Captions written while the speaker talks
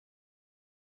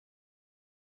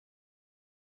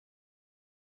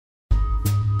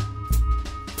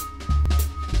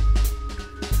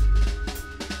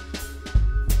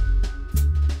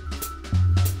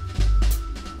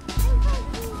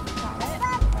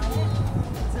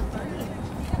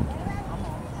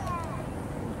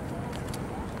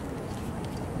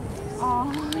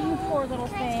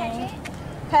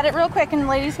Pet it real quick, and the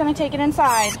lady's gonna take it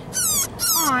inside.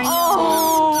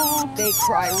 Oh, they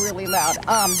cry really loud.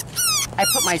 I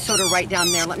put my soda right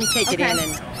down there. Let me take it in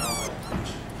and.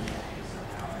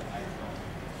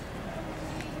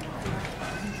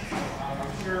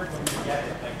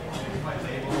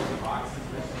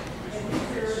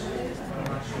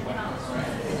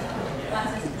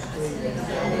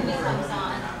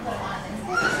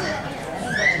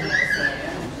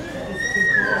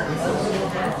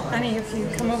 Honey, if you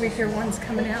come over here, one's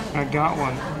coming out. I got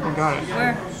one. I got it.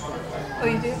 Where? Oh,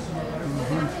 you do?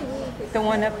 Mm-hmm. The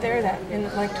one up there, that in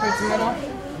like towards the middle?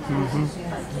 Mm-hmm.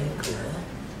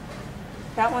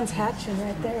 That one's hatching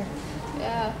right there.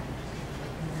 Yeah.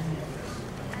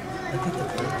 I think the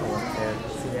purple one there.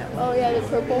 See that one? Oh yeah, the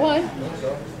purple one.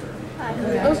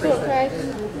 Oh, cool, okay.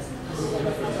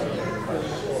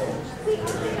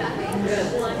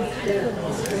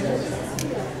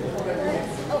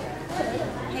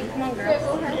 hey, come on,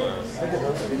 girl.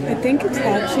 I think it's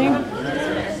hatching.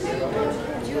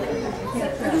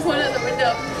 There's one at the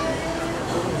window.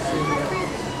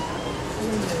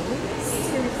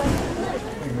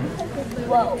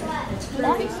 Whoa.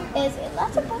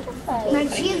 That's a butterfly. No,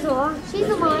 she's a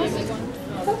mouse.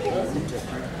 Okay.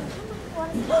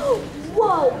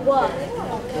 Whoa, whoa.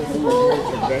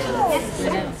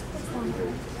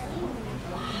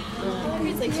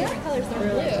 It's like different colors. They're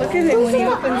blue. Look at it when he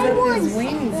opens up his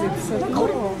wings. It's so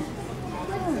cool.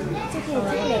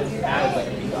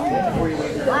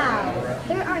 Wow.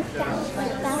 There are thousands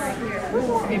like that.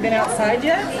 Have you been outside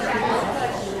yet?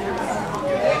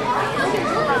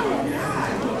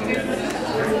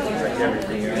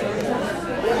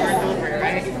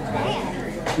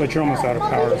 But you're almost out of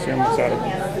power, so you're almost out of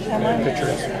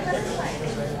pictures.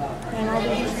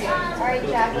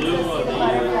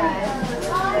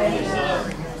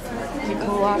 You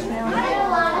cool off now?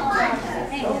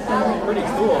 Pretty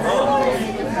cool, huh?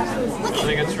 You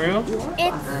think it's real?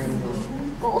 It's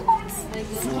gold.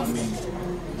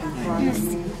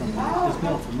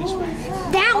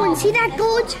 That one, see that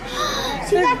gold?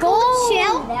 See that gold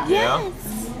shell? Yeah. Yes.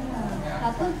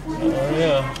 Oh,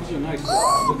 yeah.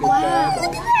 Wow.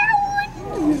 Look at that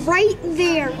one. Right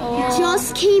there.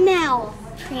 Just came out.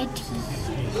 Pretty.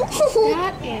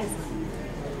 That is.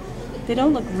 They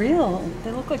don't look real.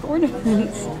 They look like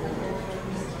ornaments.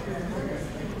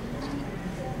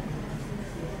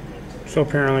 So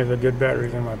apparently the good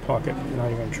battery's in my pocket, not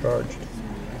even charged.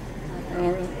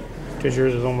 Because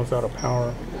yours is almost out of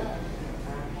power.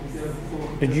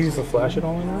 Did you use the flash at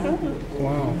all in there?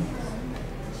 Wow.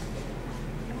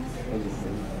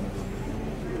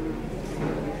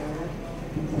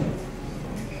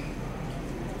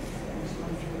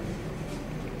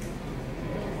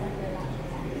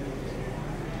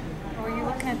 Or are you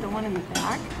looking at the one in the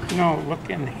back? No, look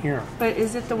in here. But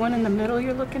is it the one in the middle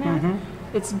you're looking at? Mm-hmm.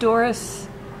 It's Doris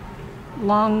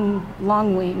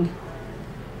Longwing.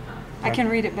 I can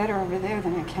read it better over there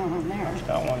than I can on there.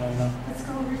 Got one in there. Let's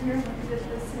go over here and look at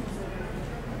this.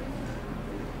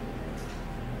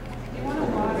 You want a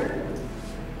water?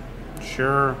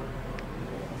 Sure.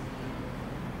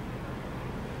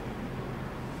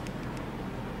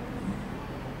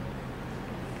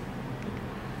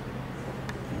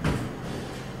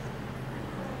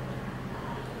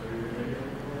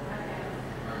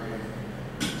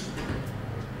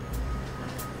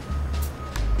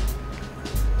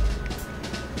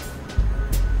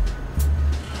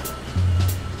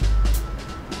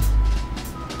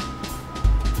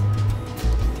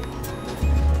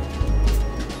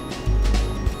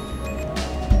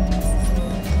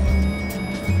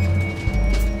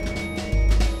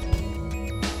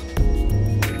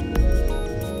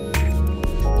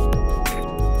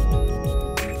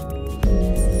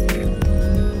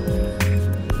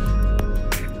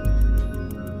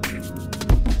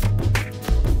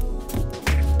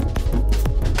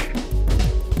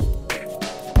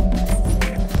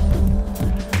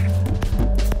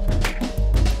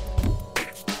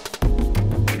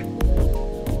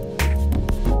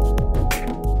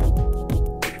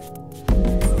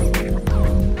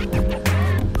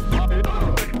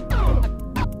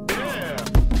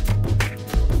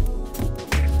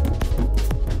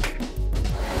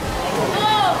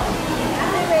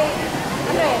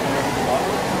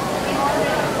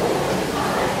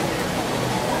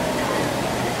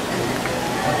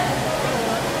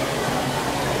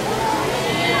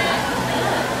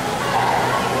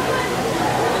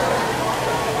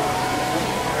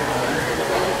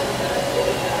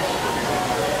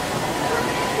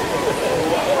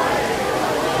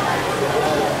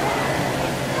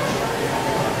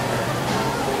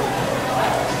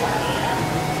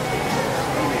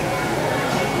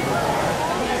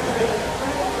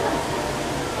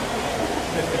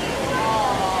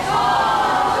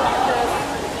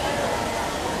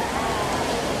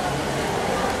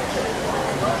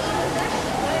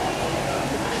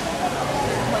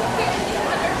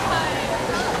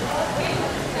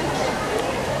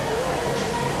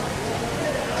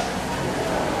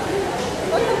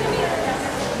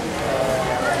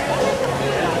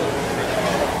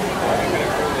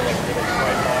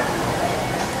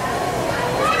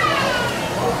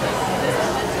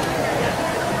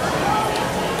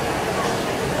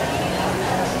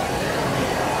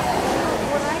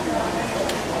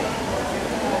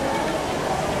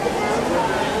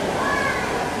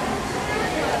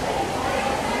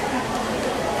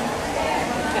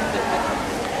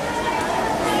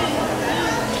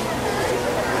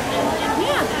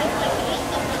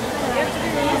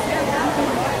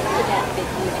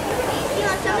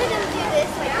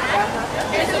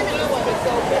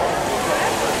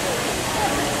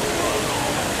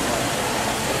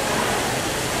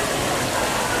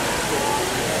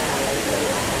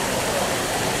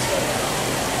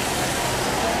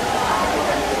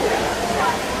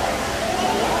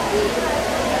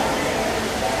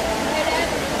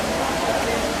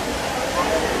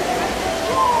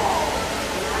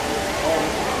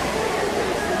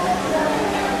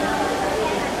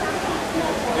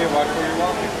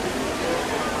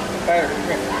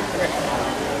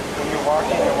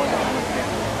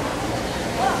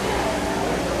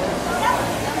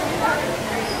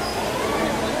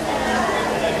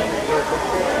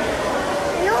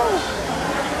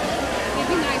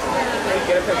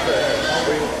 get a picture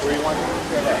where you want to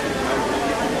get that.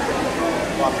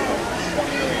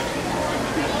 20 million.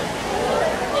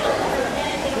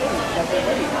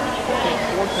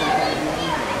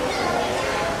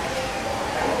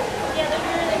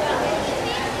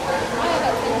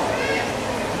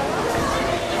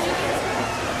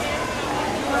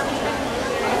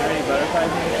 Are there any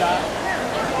butterflies in the shot?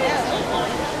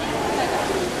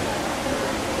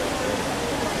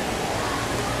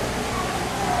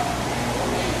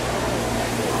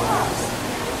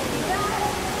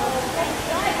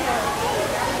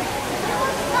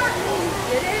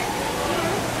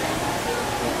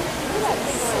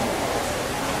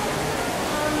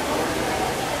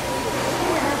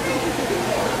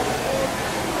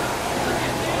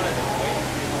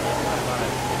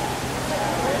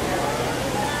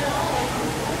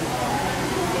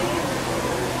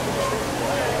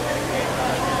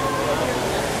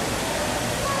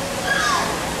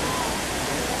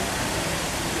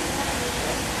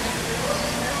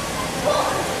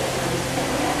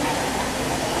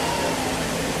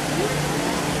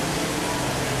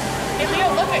 Hey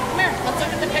Leo, look it. Come here. Let's look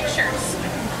at the pictures.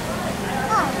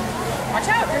 Watch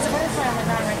out. There's a butterfly on the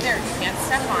ground right there. You can't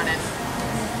step on it.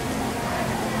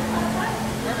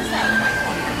 Where was that white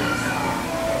one?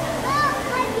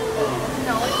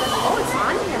 No, it doesn't. Oh, it's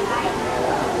on here.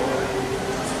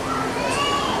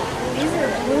 These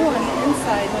are blue on the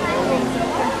inside when the wings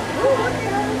open. Ooh, look at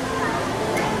them.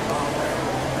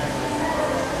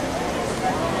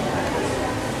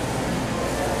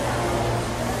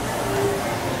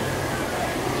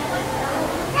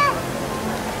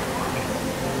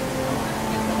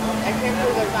 I can't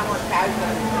believe there's not more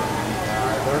casual.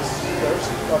 There's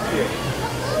a few.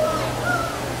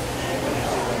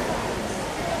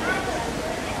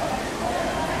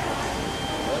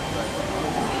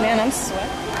 Man, I'm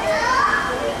sweating.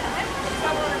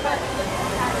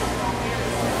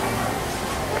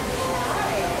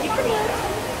 You can look.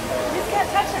 You just can't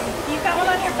touch him. You've got one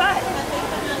on your butt.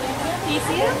 Do you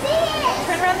see him?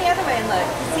 Turn around the other way and look.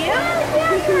 See him?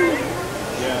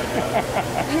 Yeah.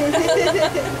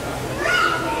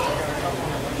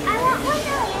 I want one of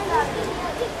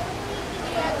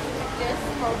Just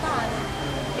hold on.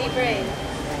 Be brave.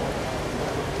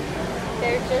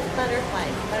 They're just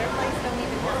butterflies. Butterflies don't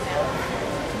even come out.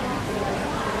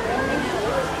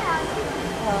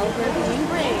 Well, we're being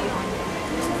brave.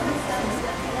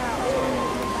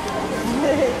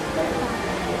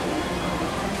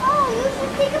 Oh, you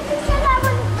should take a picture